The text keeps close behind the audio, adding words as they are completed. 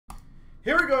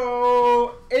Here we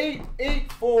go.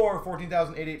 884,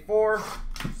 14,884.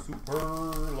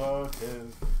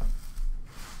 Superlative.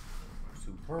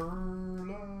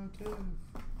 Superlative.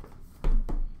 I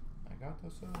got the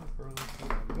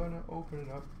superlative. I'm gonna open it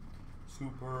up.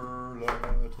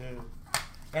 Superlative.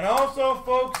 And also,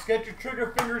 folks, get your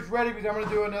trigger fingers ready because I'm gonna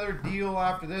do another deal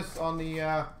after this on the.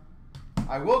 I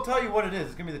will tell you what it is.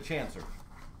 It's gonna be the Chancer,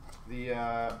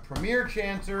 the Premier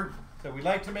Chancer. So we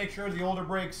like to make sure the older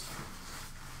breaks.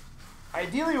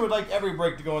 Ideally, we would like every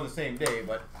break to go on the same day,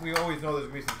 but we always know there's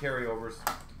going to be some carryovers.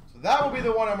 So that will be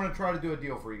the one I'm going to try to do a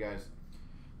deal for you guys.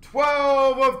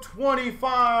 12 of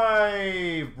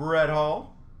 25, Brett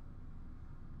Hall.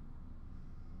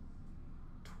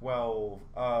 12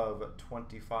 of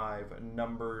 25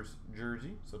 numbers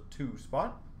jersey, so 2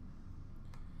 spot.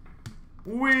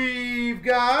 We've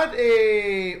got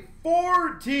a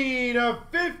 14 of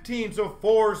 15, so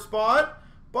 4 spot.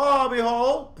 Bobby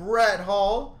Hall, Brett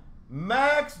Hall,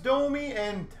 Max Domi,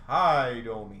 and Ty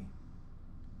Domi.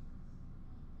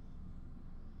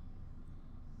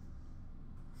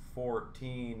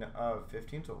 $14 of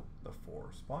 15, so the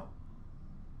 4 spot.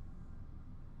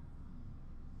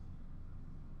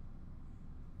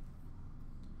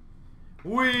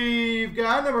 We've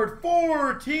got number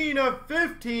 14 of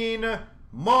 15,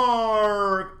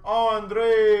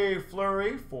 Marc-Andre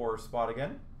Fleury, 4 spot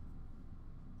again.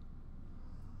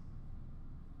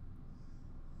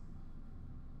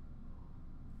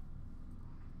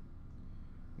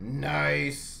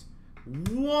 Nice.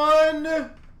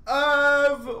 1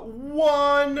 of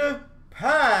 1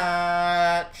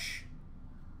 patch.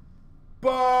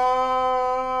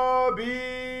 Bobby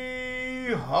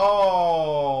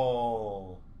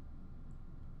Hall.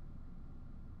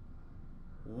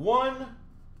 1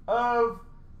 of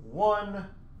 1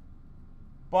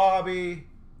 Bobby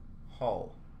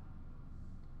Hall.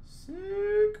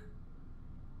 Sick.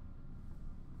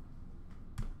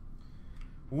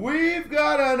 We've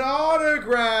got an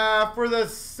autograph for the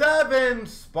 7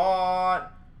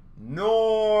 spot,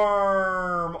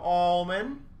 Norm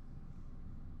Allman.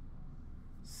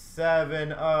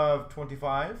 7 of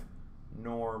 25,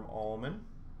 Norm Allman.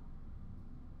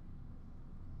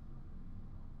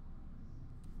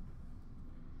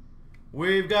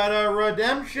 We've got a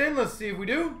redemption. Let's see if we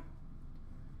do.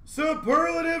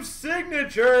 Superlative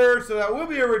signature. So that will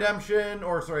be a redemption,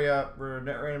 or sorry,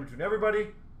 random between everybody.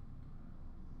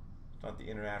 Not the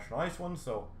international ice one,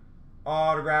 so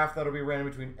autograph, that'll be random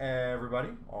between everybody,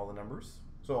 all the numbers.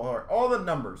 So all the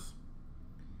numbers.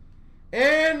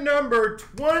 And number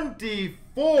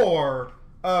 24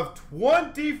 of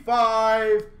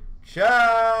 25, Jack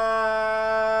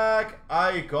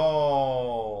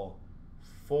Eichel,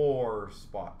 4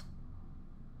 spot.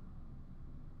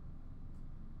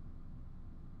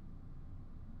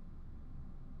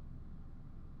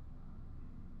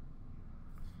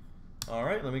 All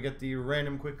right, let me get the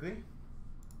random quickly.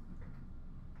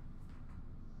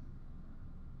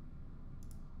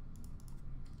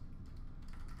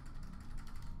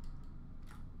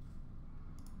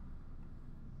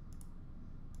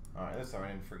 All right, this time I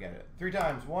didn't forget it. 3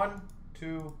 times. 1,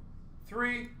 2,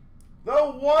 3. The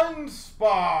 1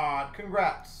 spot.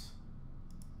 Congrats.